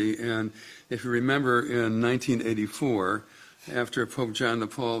 1973, and if you remember in 1984, after Pope John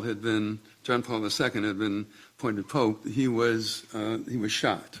Paul II had been appointed Pope, he was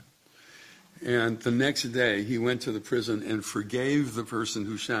shot. And the next day, he went to the prison and forgave the person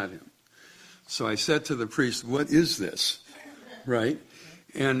who shot him. So I said to the priest, "What is this?" Right?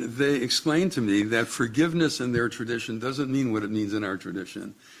 And they explained to me that forgiveness in their tradition doesn't mean what it means in our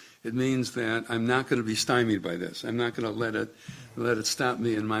tradition. It means that I'm not going to be stymied by this. I'm not going to let it stop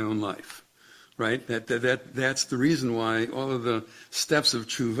me in my own life. Right? That's the reason why all of the steps of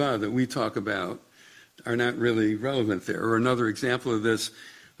Teshuvah that we talk about are not really relevant there. Or another example of this,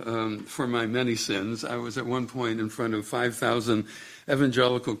 for my many sins, I was at one point in front of 5,000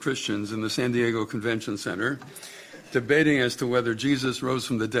 evangelical Christians in the San Diego Convention Center debating as to whether Jesus rose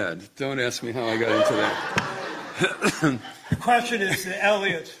from the dead. Don't ask me how I got into that. The question is, did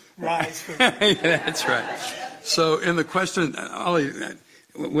Elliot rise from the dead? Yeah, that's right. So in the question,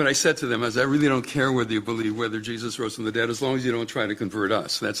 what I said to them is, I really don't care whether you believe whether Jesus rose from the dead, as long as you don't try to convert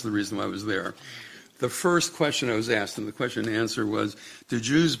us. That's the reason why I was there. The first question I was asked, and the question and answer was, do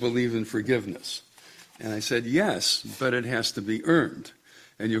Jews believe in forgiveness? And I said, yes, but it has to be earned.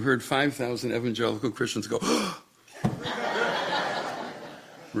 And you heard 5,000 evangelical Christians go,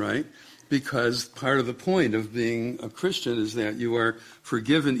 right? Because part of the point of being a Christian is that you are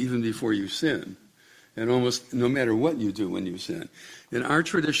forgiven even before you sin. And almost no matter what you do when you sin. And our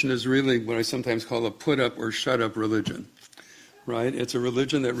tradition is really what I sometimes call a put-up or shut-up religion, right? It's a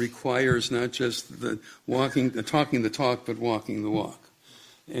religion that requires not just talking the talk, but walking the walk,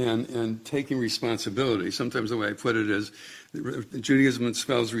 and taking responsibility. Sometimes the way I put it is, Judaism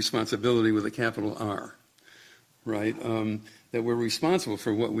spells responsibility with a capital R, right? That we're responsible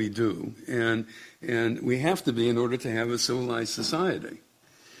for what we do, and we have to be in order to have a civilized society.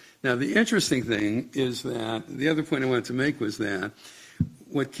 Now, the interesting thing is that, the other point I wanted to make was that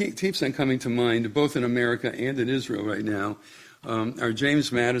what keeps on coming to mind, both in America and in Israel right now, are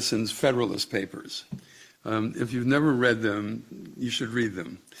James Madison's Federalist Papers. If you've never read them, you should read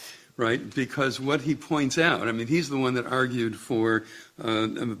them, right? Because what he points out, I mean, he's the one that argued for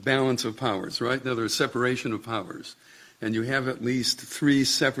a balance of powers, right? Now, there's separation of powers. And you have at least three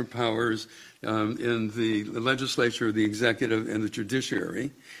separate powers in the legislature, the executive, and the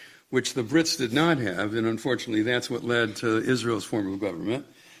judiciary, which the Brits did not have, and unfortunately that's what led to Israel's form of government,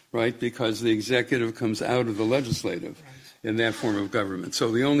 right? Because the executive comes out of the legislative in that form of government.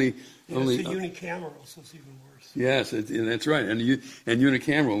 So the only it's unicameral, so it's even worse. Yes, that's right. And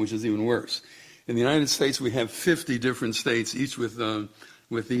unicameral, which is even worse. In the United States, we have 50 different states, each with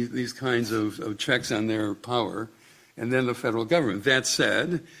these kinds of checks on their power, and then the federal government. That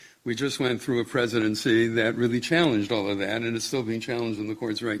said, we just went through a presidency that really challenged all of that, and it's still being challenged in the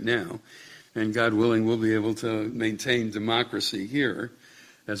courts right now. And God willing, we'll be able to maintain democracy here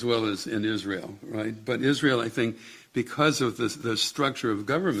as well as in Israel, right? But Israel, I think, because of the structure of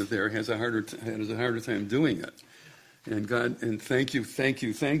government there, has a harder time doing it. And God, and thank you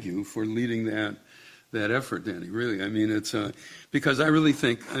for leading that effort, Danny. Really, I mean, it's because I really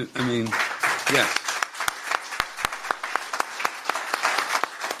think, yes.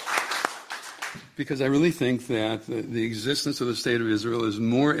 Because I really think that the existence of the State of Israel is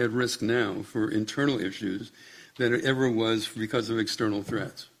more at risk now for internal issues than it ever was because of external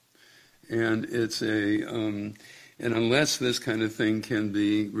threats. And it's and unless this kind of thing can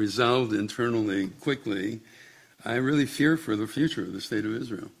be resolved internally quickly, I really fear for the future of the State of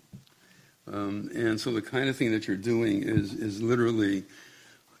Israel. And so the kind of thing that you're doing is literally,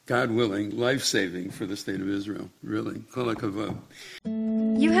 God willing, life-saving for the State of Israel, really. Kol hakavod.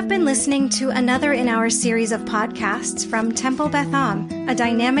 You have been listening to another in our series of podcasts from Temple Beth Am, a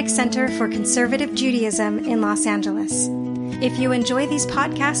dynamic center for conservative Judaism in Los Angeles. If you enjoy these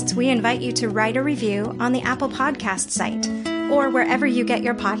podcasts, we invite you to write a review on the Apple Podcast site or wherever you get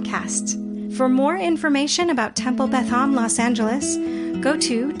your podcasts. For more information about Temple Beth Am Los Angeles, go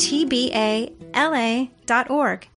to tbala.org.